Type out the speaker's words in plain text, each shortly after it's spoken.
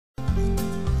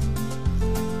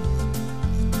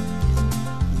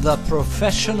The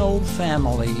professional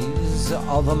families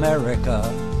of America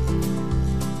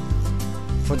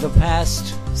for the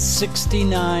past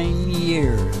 69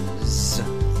 years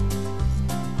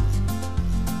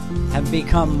have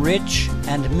become rich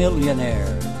and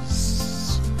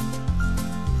millionaires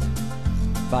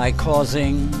by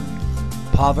causing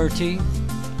poverty,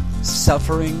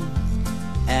 suffering,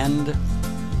 and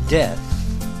death.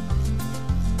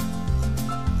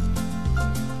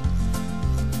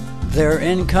 Their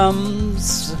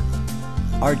incomes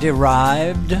are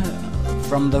derived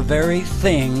from the very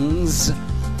things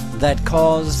that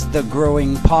cause the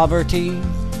growing poverty,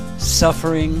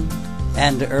 suffering,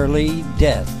 and early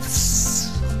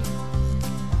deaths.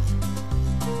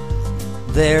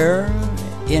 Their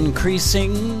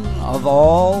increasing of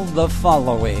all the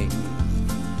following: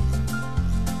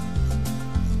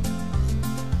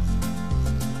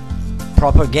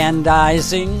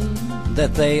 propagandizing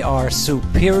that they are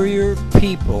superior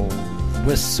people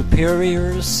with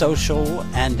superior social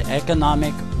and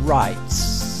economic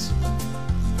rights.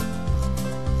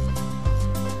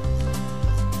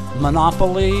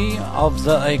 Monopoly of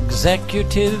the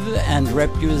executive and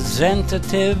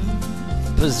representative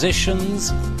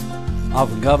positions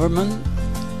of government,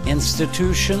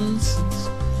 institutions,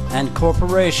 and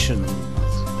corporations,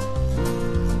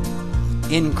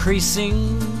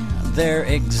 increasing their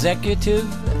executive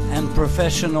and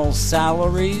professional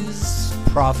salaries,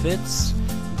 profits,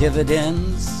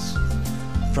 dividends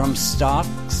from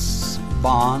stocks,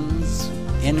 bonds,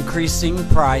 increasing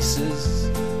prices,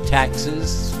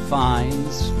 taxes,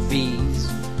 fines, fees,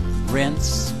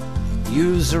 rents,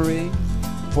 usury,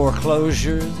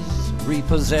 foreclosures,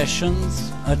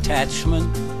 repossessions,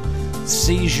 attachment,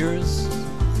 seizures,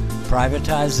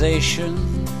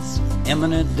 privatizations,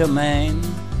 eminent domain,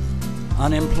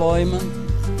 unemployment,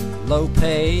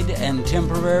 low-paid and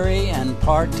temporary and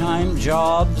part-time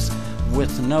jobs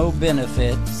with no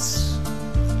benefits,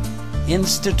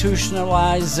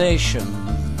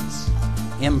 institutionalizations,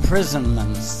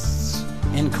 imprisonments,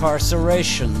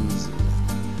 incarcerations,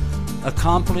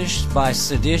 accomplished by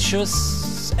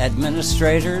seditious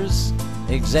administrators,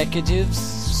 executives,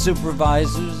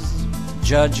 supervisors,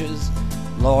 judges,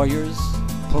 lawyers,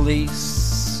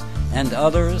 police, and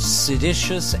other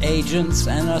seditious agents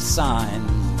and assigns.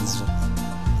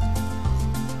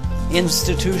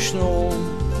 Institutional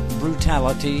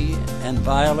brutality and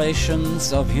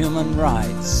violations of human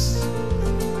rights.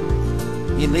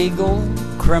 Illegal,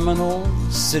 criminal,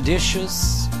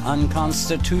 seditious,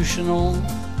 unconstitutional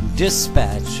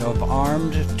dispatch of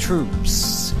armed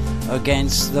troops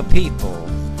against the people,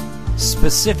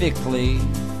 specifically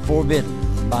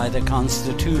forbidden by the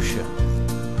Constitution.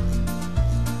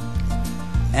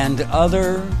 And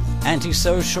other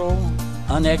antisocial,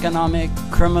 uneconomic,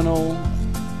 criminal,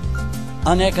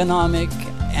 uneconomic,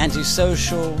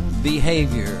 antisocial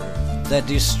behavior that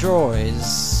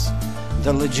destroys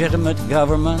the legitimate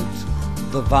government,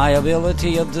 the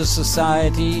viability of the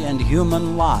society, and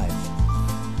human life.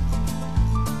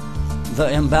 The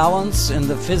imbalance in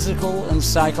the physical and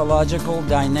psychological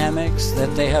dynamics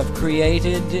that they have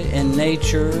created in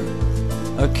nature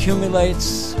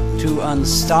accumulates to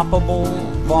unstoppable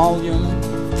volume,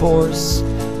 force,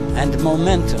 and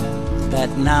momentum that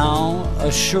now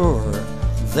assure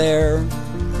their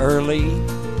early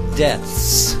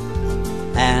deaths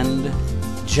and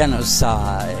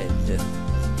genocide.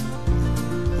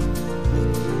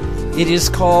 It is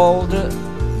called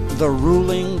the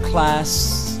ruling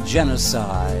class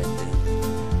genocide,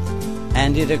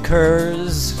 and it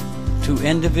occurs to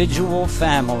individual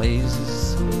families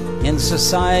in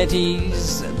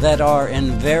societies that are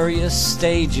in various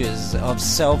stages of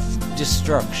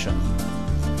self-destruction,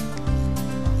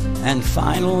 and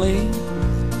finally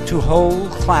to whole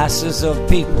classes of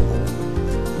people,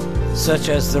 such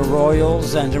as the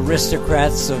royals and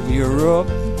aristocrats of Europe,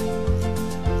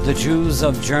 the Jews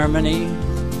of Germany,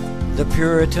 the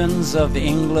Puritans of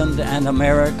England and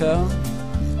America.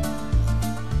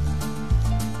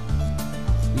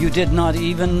 You did not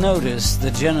even notice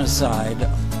the genocide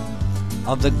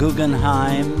of the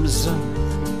Guggenheims,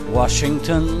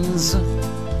 Washingtons,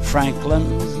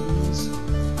 Franklins,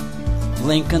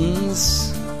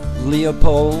 Lincolns,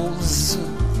 Leopolds,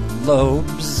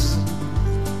 Loebs,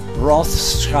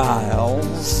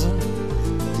 Rothschilds,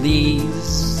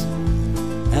 Lees,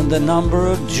 and the number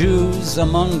of Jews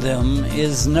among them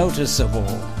is noticeable,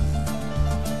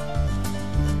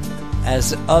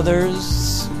 as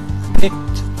others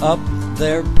picked up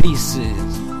their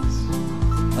pieces,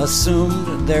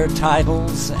 assumed their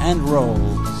titles and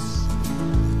roles,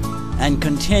 and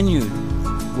continued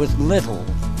with little,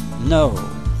 no,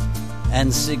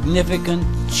 and significant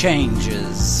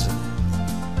changes.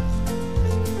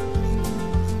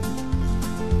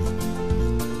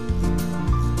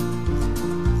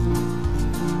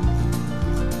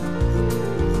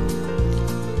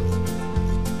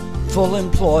 Full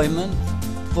employment,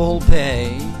 full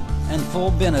pay, and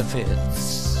full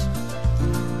benefits.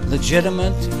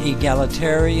 Legitimate,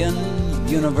 egalitarian,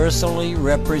 universally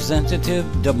representative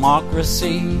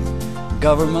democracy,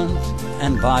 government,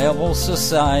 and viable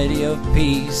society of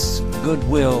peace,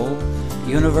 goodwill,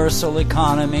 universal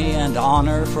economy, and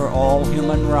honor for all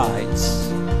human rights,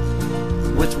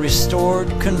 with restored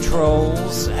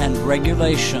controls and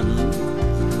regulation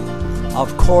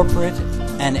of corporate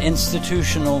and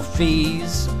institutional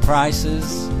fees,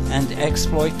 prices, and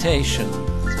exploitation,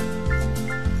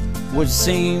 would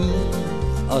seem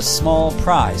a small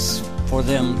price for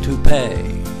them to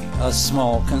pay, a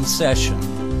small concession.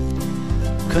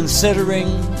 Considering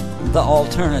the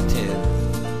alternative,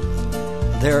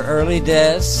 their early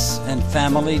deaths and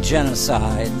family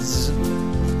genocides,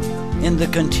 in the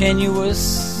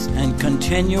continuous and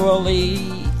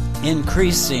continually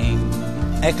increasing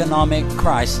economic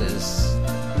crisis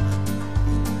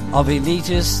of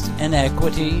elitist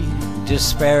inequity,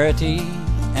 disparity,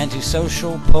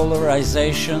 antisocial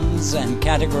polarizations and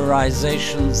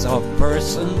categorizations of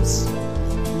persons,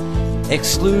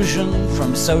 exclusion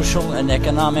from social and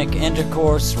economic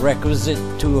intercourse requisite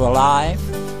to a life,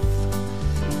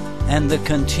 and the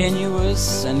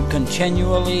continuous and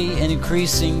continually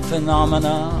increasing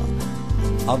phenomena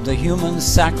of the human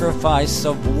sacrifice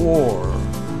of war,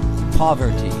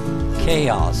 poverty,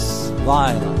 chaos,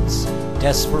 violence,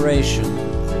 desperation,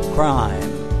 crime,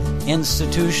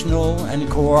 institutional and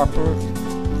corporate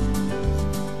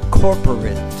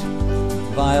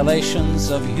violations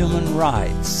of human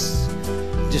rights,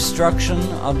 destruction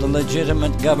of the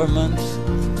legitimate government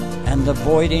and the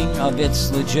voiding of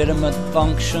its legitimate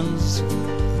functions,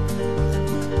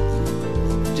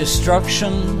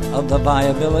 destruction of the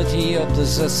viability of the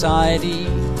society,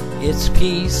 its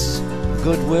peace,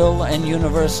 goodwill, and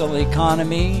universal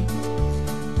economy,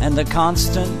 and the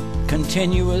constant,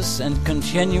 continuous, and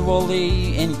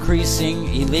continually increasing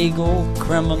illegal,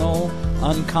 criminal,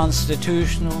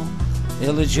 unconstitutional,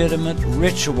 illegitimate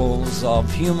rituals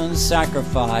of human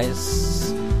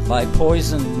sacrifice by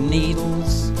poisoned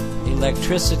needles,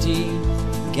 electricity,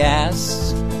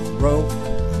 gas, rope,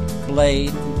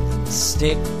 blade,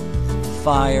 stick,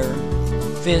 fire,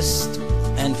 fist,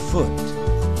 and foot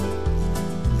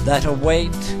that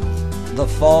await the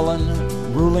fallen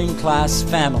ruling class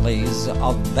families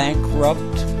of bankrupt,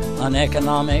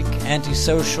 uneconomic,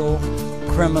 antisocial,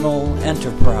 criminal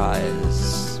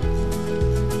enterprise.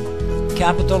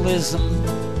 Capitalism,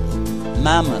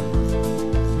 mammon,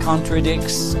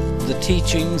 contradicts the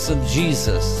teachings of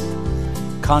Jesus,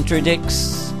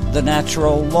 contradicts the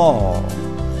natural law,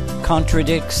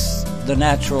 contradicts the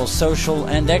natural social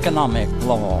and economic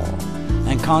law,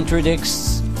 and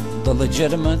contradicts the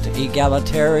legitimate,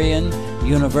 egalitarian,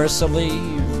 universally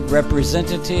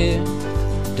representative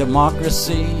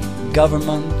democracy,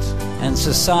 government, and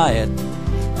society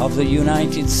of the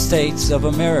United States of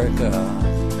America,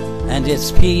 and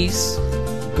its peace,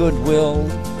 goodwill,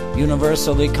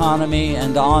 universal economy,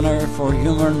 and honor for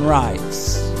human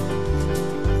rights.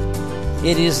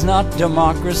 It is not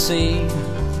democracy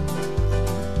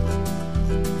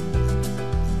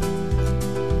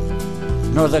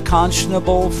nor the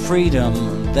conscionable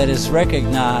freedom that is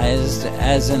recognized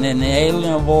as an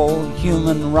inalienable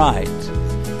human right,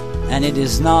 and it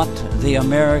is not the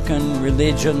American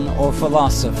religion or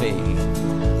philosophy.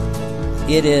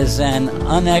 It is an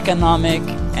uneconomic,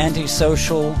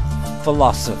 antisocial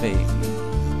philosophy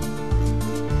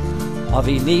of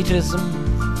elitism,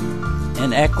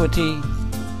 inequity,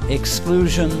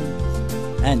 exclusion,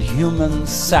 and human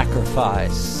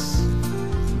sacrifice.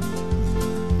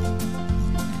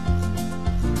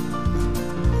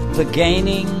 The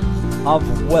gaining of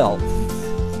wealth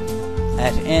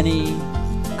at any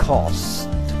cost.